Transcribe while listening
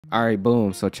All right,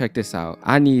 boom. So check this out.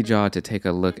 I need y'all to take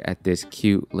a look at this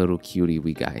cute little cutie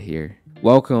we got here.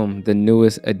 Welcome the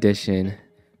newest addition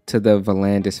to the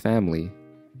Vuhlandes family,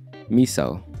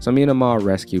 Miso. So me and Amal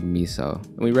rescued Miso.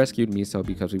 And we rescued Miso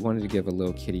because we wanted to give a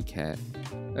little kitty cat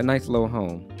a nice little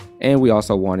home. And we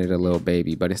also wanted a little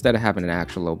baby, but instead of having an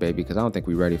actual little baby, because I don't think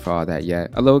we're ready for all that yet,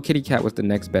 a little kitty cat was the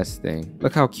next best thing.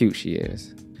 Look how cute she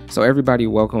is. So everybody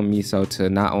welcome Miso to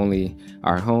not only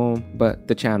our home, but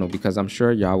the channel, because I'm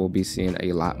sure y'all will be seeing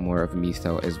a lot more of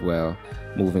Miso as well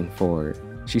moving forward.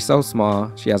 She's so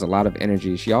small, she has a lot of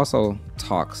energy. She also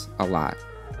talks a lot,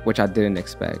 which I didn't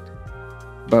expect.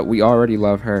 But we already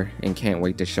love her and can't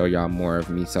wait to show y'all more of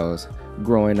Miso's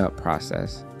growing up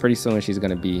process. Pretty soon she's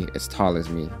gonna be as tall as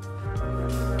me.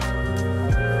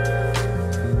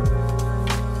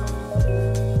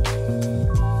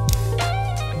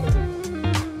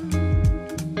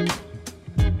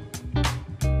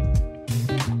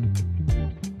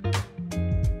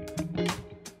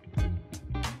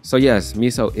 So yes,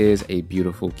 Miso is a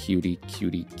beautiful cutie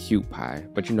cute pie.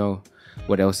 But you know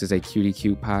what else is a cutie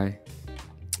cute pie?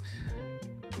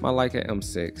 My Leica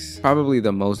M6. Probably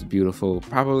the most beautiful,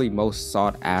 probably most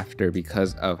sought after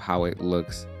because of how it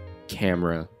looks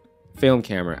film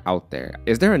camera out there.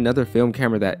 Is there another film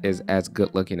camera that is as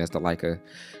good looking as the Leica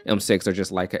M6 or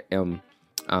just Leica M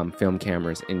film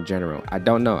cameras in general? I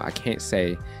don't know. I can't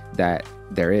say that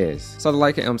there is. So the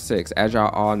Leica M6, as y'all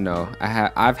all know,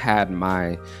 I've had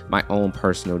my own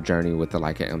personal journey with the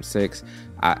Leica M6.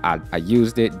 I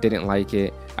used it, didn't like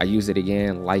it. I used it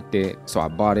again, liked it, so I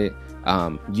bought it.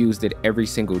 Used it every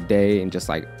single day and just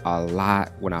like a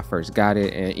lot when I first got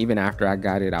it, and even after I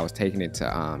got it, I was taking it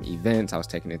to events. I was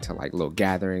taking it to like little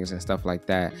gatherings and stuff like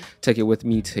that. Took it with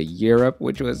me to Europe,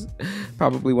 which was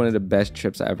probably one of the best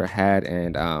trips I ever had,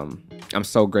 and I'm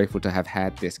so grateful to have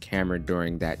had this camera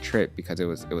during that trip because it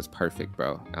was perfect,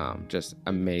 bro. Just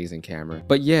amazing camera.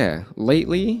 But yeah,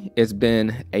 lately it's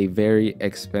been a very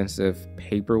expensive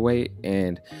paperweight,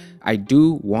 and I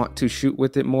do want to shoot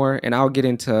with it more, and I'll get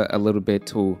into a little bit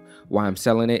to why I'm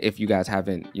selling it if you guys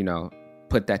haven't, you know,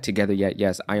 put that together yet.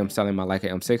 Yes, I am selling my Leica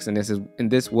M6,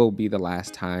 and this will be the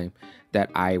last time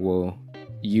that I will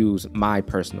use my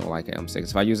personal Leica M6.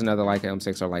 If I use another Leica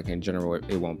M6 or Leica in general,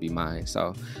 it won't be mine.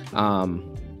 So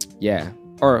yeah,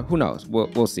 or who knows,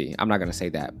 we'll see. I'm not gonna say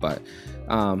that, but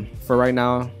for right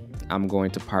now I'm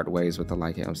going to part ways with the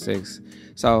Leica M6.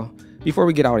 So before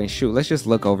we get out and shoot, let's just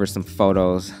look over some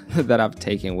photos that I've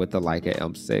taken with the Leica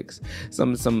M6.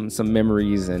 Some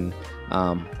memories and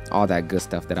all that good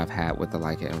stuff that I've had with the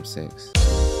Leica M6.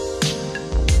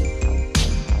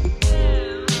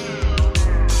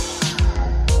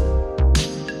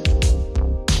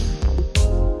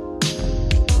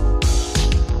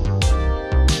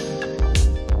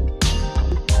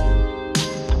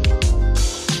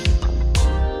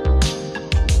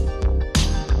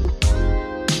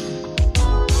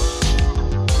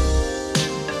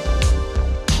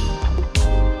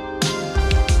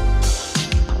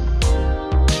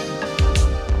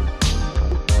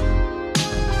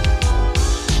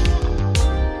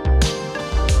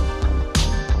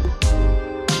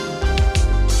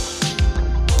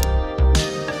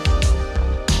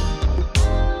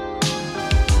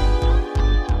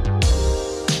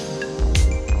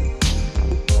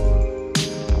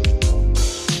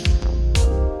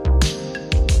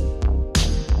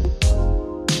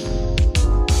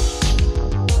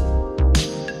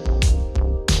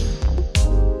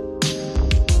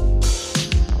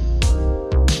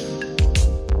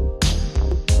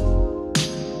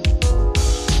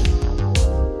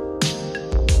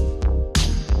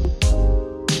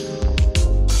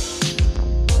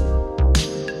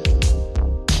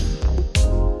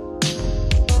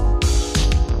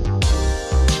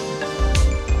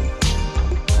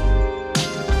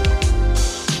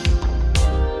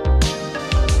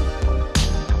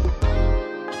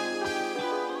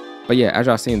 But yeah, as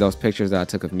y'all seen, those pictures that I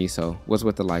took of Miso was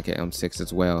with the Leica M6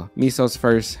 as well. Miso's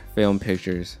first film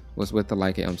pictures was with the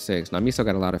Leica M6. Now Miso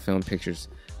got a lot of film pictures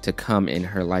to come in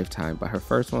her lifetime, but her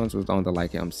first ones was on the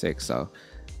Leica M6. So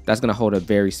that's gonna hold a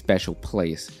very special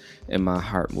place in my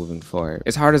heart moving forward.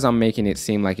 As hard as I'm making it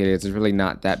seem like it is, it's really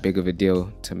not that big of a deal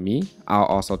to me. I'll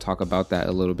also talk about that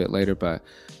a little bit later, but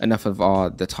enough of all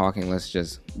the talking. Let's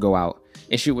just go out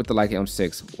and shoot with the Leica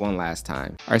M6 one last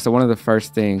time. All right, so one of the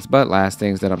first things, but last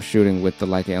things that I'm shooting with the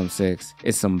Leica M6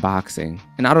 is some boxing.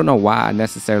 And I don't know why I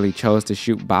necessarily chose to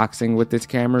shoot boxing with this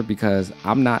camera, because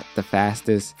I'm not the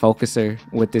fastest focuser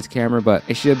with this camera, but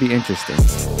it should be interesting.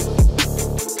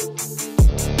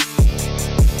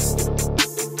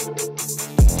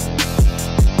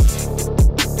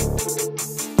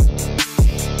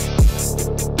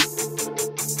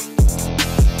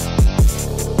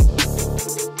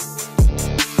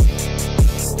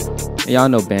 Y'all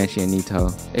know Banshee and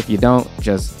Nito. If you don't,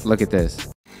 just look at this.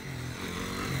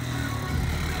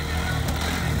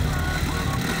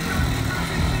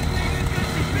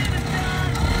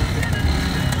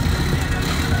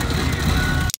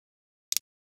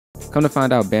 Come to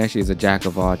find out, Banshee is a jack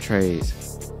of all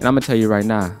trades. And I'm gonna tell you right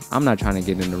now, I'm not trying to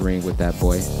get in the ring with that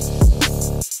boy.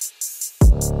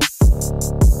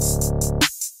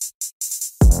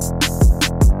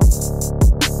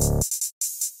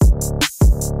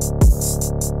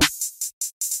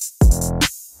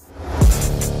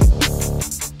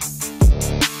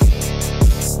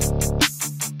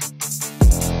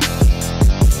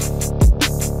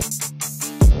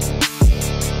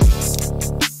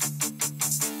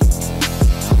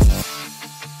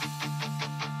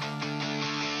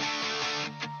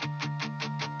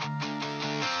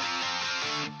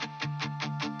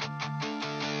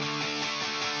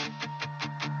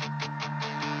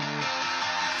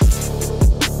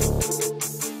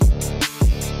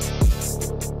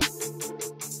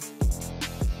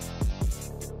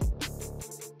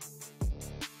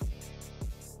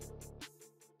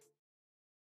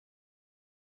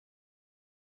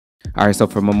 All right, so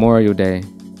for Memorial Day,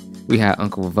 we had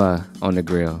Uncle Vuh on the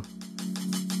grill.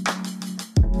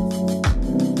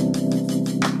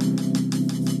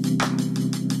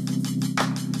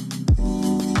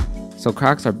 So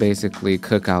Crocs are basically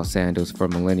cookout sandals for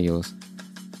millennials.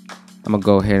 I'm gonna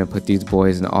go ahead and put these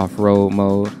boys in off-road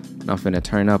mode, and I'm finna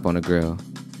turn up on the grill.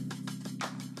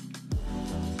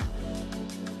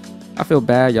 I feel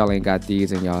bad y'all ain't got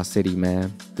these in y'all city,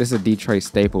 man. This is a Detroit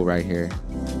staple right here.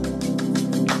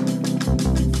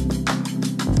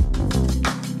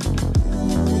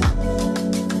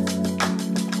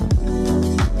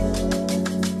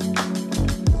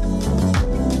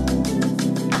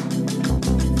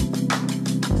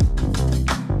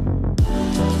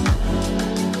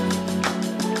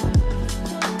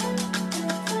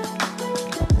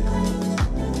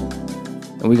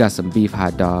 And we got some beef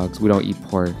hot dogs. We don't eat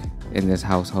pork in this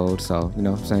household, so you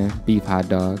know what I'm saying? Beef hot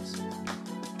dogs.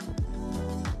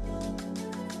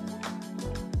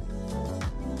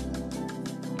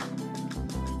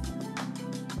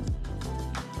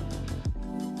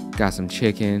 Got some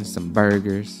chicken, some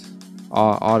burgers,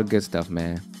 all the good stuff,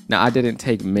 man. Now, I didn't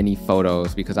take many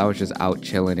photos because I was just out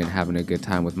chilling and having a good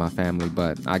time with my family,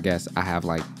 but I guess I have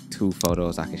like 2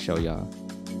 photos I can show y'all.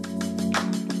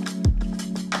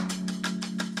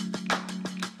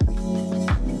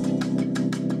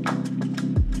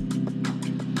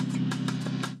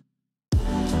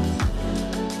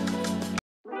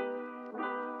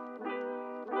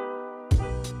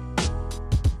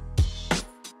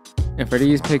 And for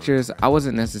these pictures, I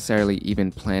wasn't necessarily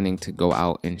even planning to go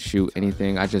out and shoot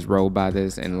anything. I just rode by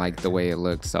this and liked the way it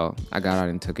looked, so I got out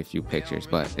and took a few pictures,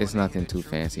 but it's nothing too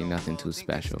fancy, nothing too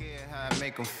special.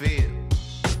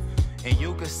 And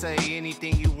you can say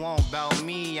anything you want about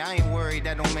me, I ain't worried,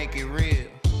 that don't make it real.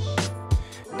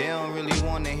 They don't really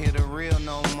want to hear the real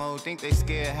no more, think they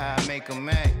scared how I make them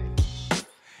act.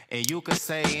 And you can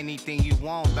say anything you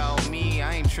want about me,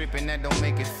 I ain't tripping, that don't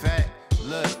make it fact.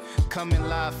 Look, coming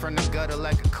live from the gutter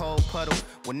like a cold puddle,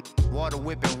 with water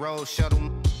whipping road shuttle.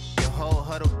 Your whole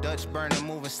huddle, Dutch burning,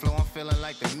 moving slow. I'm feeling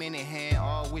like the minute hand.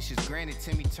 All wishes granted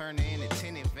to me, turning in a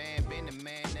tenant van. Been the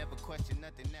man, never questioned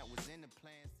nothing that was in the plan.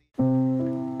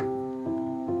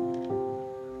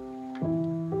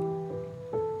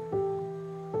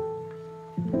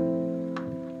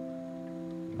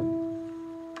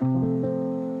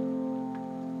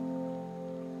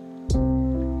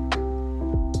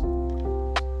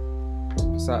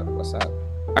 What's up?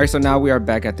 All right, so now we are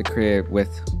back at the crib with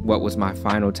what was my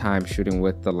final time shooting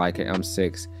with the Leica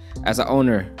M6. As an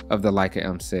owner of the Leica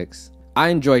M6, I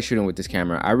enjoy shooting with this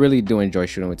camera. I really do enjoy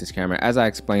shooting with this camera. As I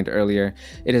explained earlier,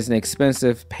 it is an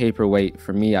expensive paperweight.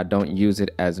 For me, I don't use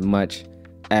it as much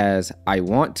as I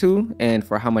want to, and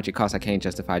for how much it costs, I can't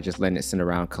justify just letting it sit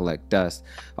around, collect dust.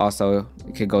 Also,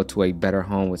 it could go to a better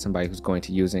home with somebody who's going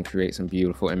to use it and create some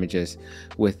beautiful images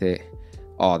with it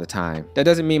all the time. That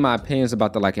doesn't mean my opinions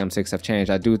about the Leica M6 have changed.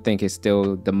 I do think it's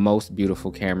still the most beautiful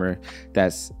camera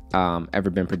that's ever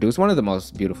been produced. One of the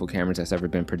most beautiful cameras that's ever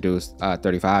been produced,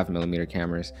 35mm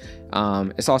cameras.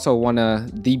 It's also one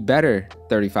of the better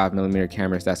 35mm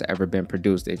cameras that's ever been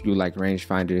produced if you like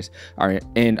rangefinders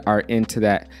are into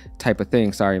that type of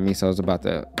thing. Sorry, Miso's about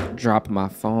to drop my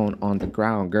phone on the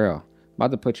ground, girl. I'm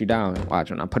about to put you down. Watch,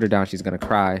 when I put her down, she's gonna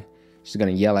cry. She's gonna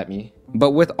yell at me.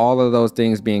 But with all of those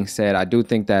things being said, I do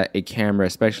think that a camera,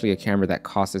 especially a camera that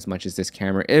costs as much as this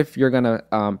camera, if you're gonna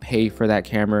pay for that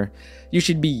camera, you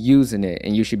should be using it,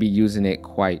 and you should be using it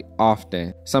quite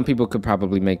often. Some people could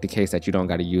probably make the case that you don't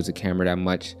got to use a camera that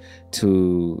much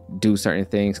to do certain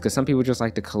things, because some people just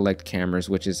like to collect cameras,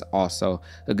 which is also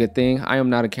a good thing. I am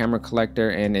not a camera collector,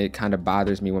 and it kind of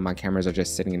bothers me when my cameras are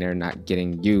just sitting there not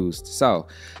getting used. So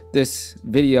this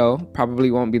video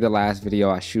probably won't be the last video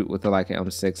I shoot with the Leica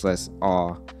M6, let's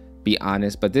all be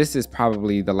honest, but this is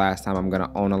probably the last time I'm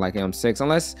gonna own a Leica M6,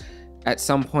 unless at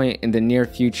some point in the near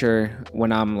future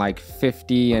when I'm like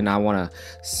 50 and I want to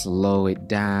slow it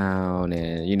down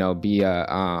and, you know, be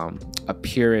a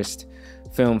purist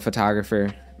film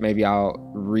photographer. Maybe I'll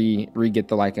re-get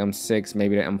the Leica M6,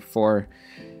 maybe the M4,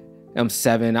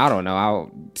 M7, I don't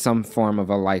know, some form of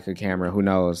a Leica camera, who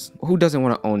knows. Who doesn't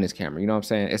want to own this camera? You know what I'm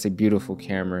saying? It's a beautiful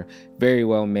camera, very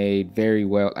well made, very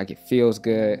well, like, it feels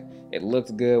good, it looks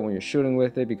good when you're shooting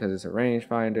with it because it's a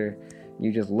rangefinder.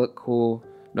 You just look cool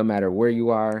no matter where you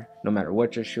are, no matter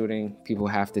what you're shooting. People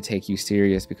have to take you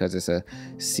serious because it's a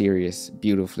serious,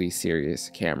 beautifully serious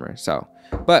camera. So,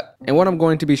 and what I'm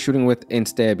going to be shooting with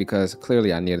instead, because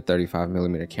clearly I need a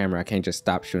 35mm camera, I can't just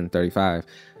stop shooting 35,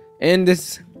 and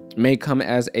this may come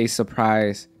as a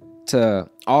surprise to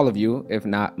all of you, if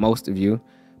not most of you,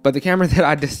 but the camera that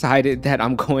I decided that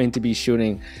I'm going to be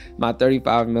shooting my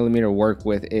 35mm work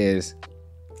with is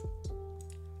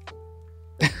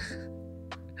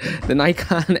the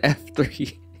Nikon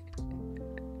F3.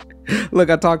 Look,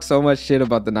 I talk so much shit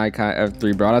about the Nikon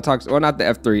F3, bro. Well, not the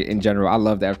F3 in general. I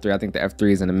love the F3. I think the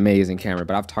F3 is an amazing camera,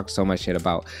 but I've talked so much shit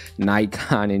about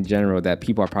Nikon in general that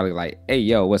people are probably like, hey,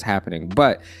 yo, what's happening?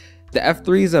 But the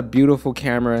F3 is a beautiful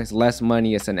camera. It's less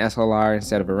money. It's an SLR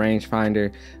instead of a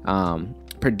rangefinder.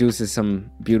 Produces some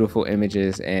beautiful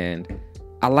images, and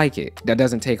I like it. That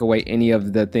doesn't take away any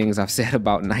of the things I've said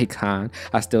about Nikon.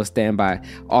 I still stand by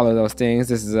all of those things.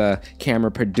 This is a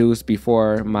camera produced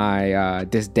before my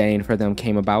disdain for them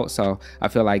came about. So I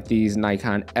feel like these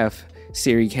Nikon F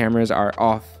series cameras are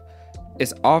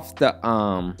it's off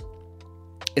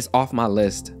my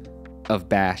list of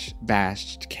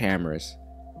bashed cameras.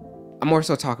 I more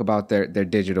so talk about their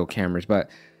digital cameras, but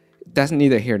that's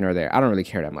neither here nor there. I don't really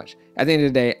care that much. At the end of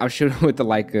the day, I'm shooting with the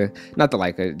Leica, not the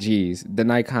Leica, geez, the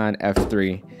Nikon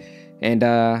F3, and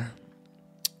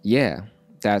yeah,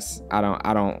 that's I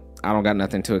don't got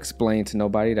nothing to explain to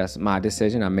nobody. That's my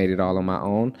decision. I made it all on my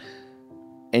own,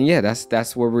 and yeah,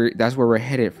 that's where we're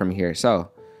headed from here.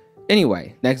 So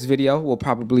anyway, next video will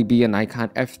probably be a Nikon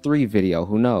F3 video.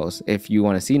 Who knows? If you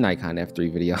want to see Nikon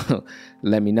F3 video,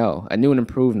 let me know. A new and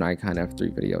improved Nikon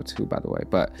F3 video too, by the way.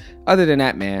 But other than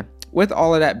that, man, with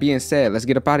all of that being said, let's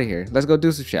get up out of here. Let's go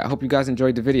do some shit. I hope you guys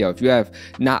enjoyed the video. If you have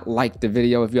not liked the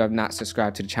video, if you have not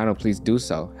subscribed to the channel, please do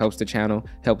so. Helps the channel,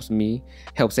 helps me,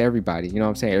 helps everybody. You know what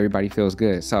I'm saying? Everybody feels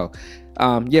good. So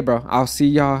yeah, bro, I'll see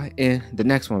y'all in the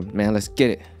next one, man. Let's get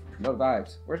it. No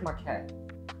vibes. Where's my cat?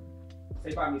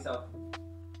 Say bye, myself.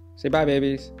 Say bye,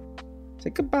 babies.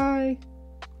 Say goodbye.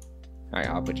 All right,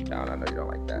 I'll put you down. I know you don't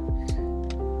like that.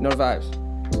 No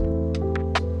vibes.